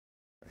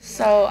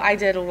So I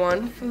did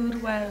one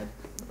food web,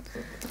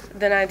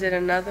 then I did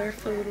another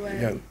food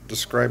web. Yeah,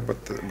 describe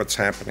what's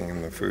happening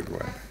in the food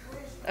web.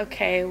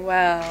 Okay,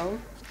 well.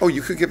 Oh,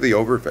 you could give the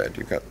overview.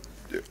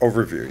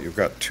 You've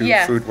got two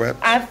food webs?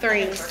 I have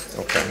three.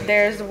 Okay.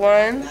 There's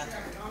one,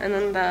 and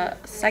then the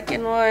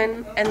second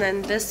one, and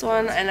then this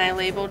one, and I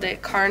labeled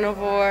it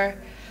carnivore,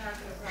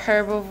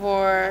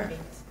 herbivore,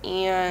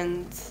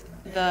 and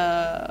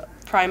the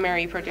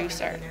primary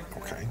producer.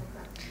 Okay.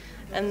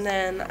 And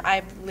then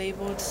I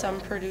labeled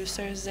some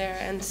producers there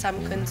and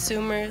some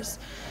consumers,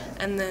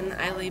 and then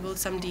I labeled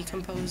some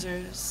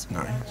decomposers.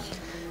 Nice.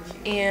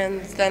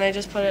 And then I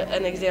just put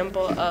an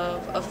example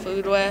of a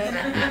food web.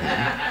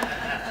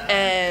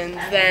 And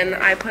then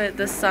I put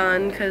the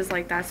sun, because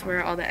like that's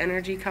where all the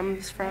energy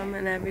comes from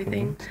and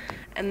everything.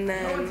 And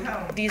then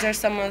these are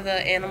some of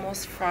the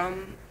animals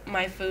from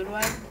my food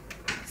web.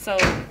 So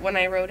when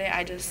I wrote it,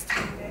 I just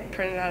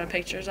printed out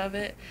pictures of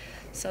it.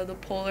 So the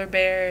polar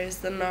bears,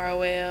 the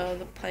narwhal,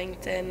 the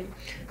plankton,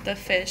 the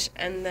fish,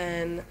 and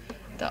then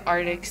the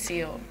Arctic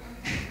seal.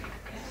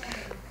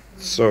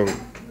 So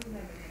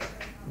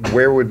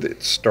where would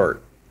it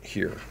start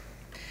here?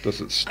 Does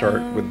it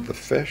start with the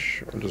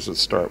fish, or does it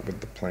start with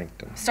the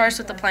plankton? Starts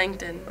with the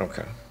plankton.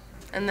 Okay.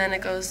 And then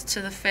it goes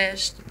to the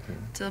fish,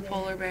 to the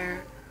polar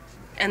bear.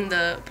 And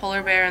the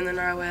polar bear and the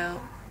narwhal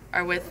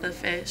are with the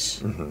fish.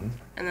 And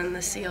then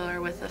the seal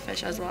are with the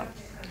fish as well.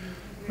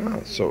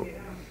 Oh, so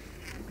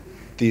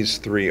these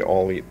three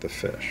all eat the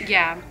fish.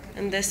 Yeah,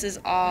 and this is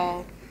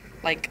all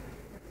like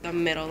the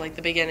middle, like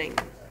the beginning.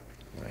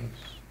 Nice.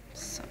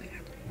 So yeah.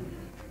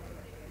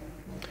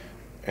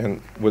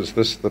 And was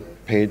this the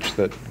page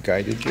that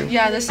guided you?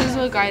 Yeah, this is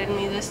what guided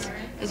me. This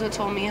is what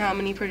told me how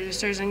many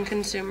producers and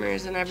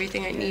consumers and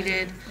everything I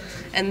needed,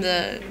 and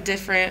the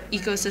different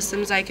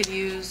ecosystems I could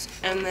use.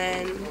 And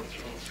then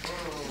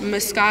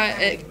Scott,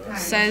 it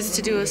says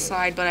to do a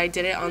slide, but I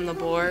did it on the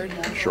board.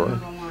 Sure.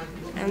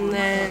 And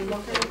then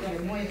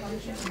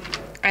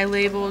I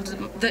labeled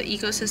the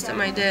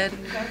ecosystem I did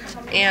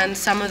and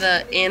some of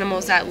the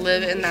animals that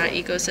live in that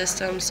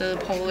ecosystem. So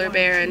the polar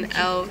bear, an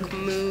elk,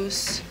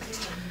 moose,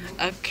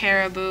 a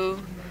caribou,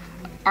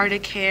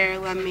 Arctic hare,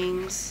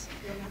 lemmings,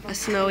 a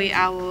snowy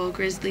owl,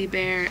 grizzly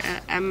bear,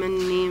 an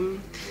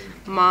anemone,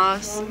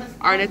 moss,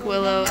 Arctic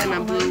willow, and a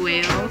blue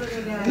whale.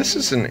 This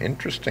is an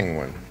interesting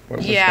one. What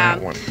was Yeah.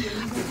 that one?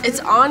 It's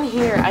on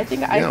here. I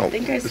think I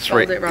It's spelled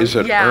right. it wrong. Is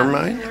it yeah.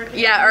 ermine?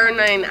 Yeah,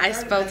 ermine. I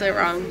spelled it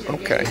wrong.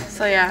 Okay.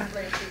 So yeah.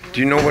 Do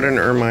you know what an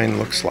ermine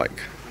looks like?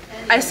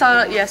 I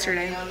saw it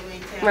yesterday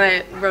when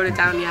I wrote it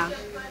down, yeah.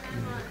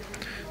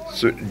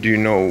 So do you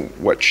know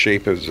what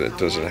shape is it?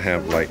 Does it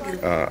have like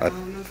a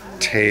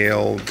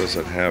tail? Does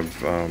it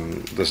have?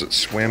 Does it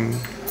swim?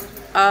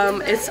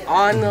 It's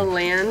on the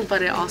land,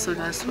 but it also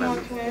does swim.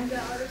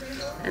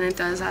 And it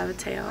does have a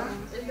tail.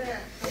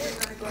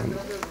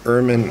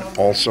 Ermine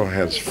also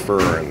has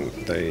fur, and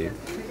they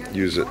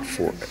use it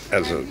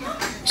as a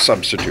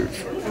substitute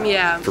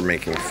Yeah. for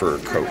making fur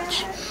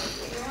coats.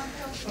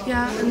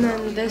 Yeah, and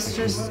then this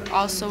just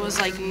also was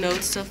like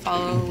notes to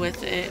follow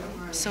with it.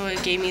 So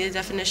it gave me the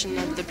definition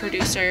of the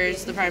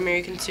producers, the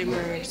primary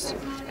consumers,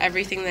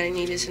 everything that I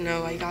needed to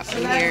know I got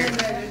from here.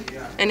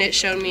 And it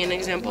showed me an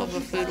example of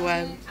a food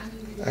web.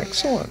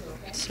 Excellent.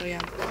 So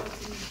yeah.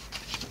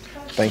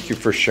 Thank you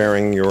for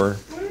sharing your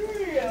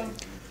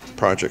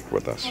project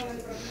with us.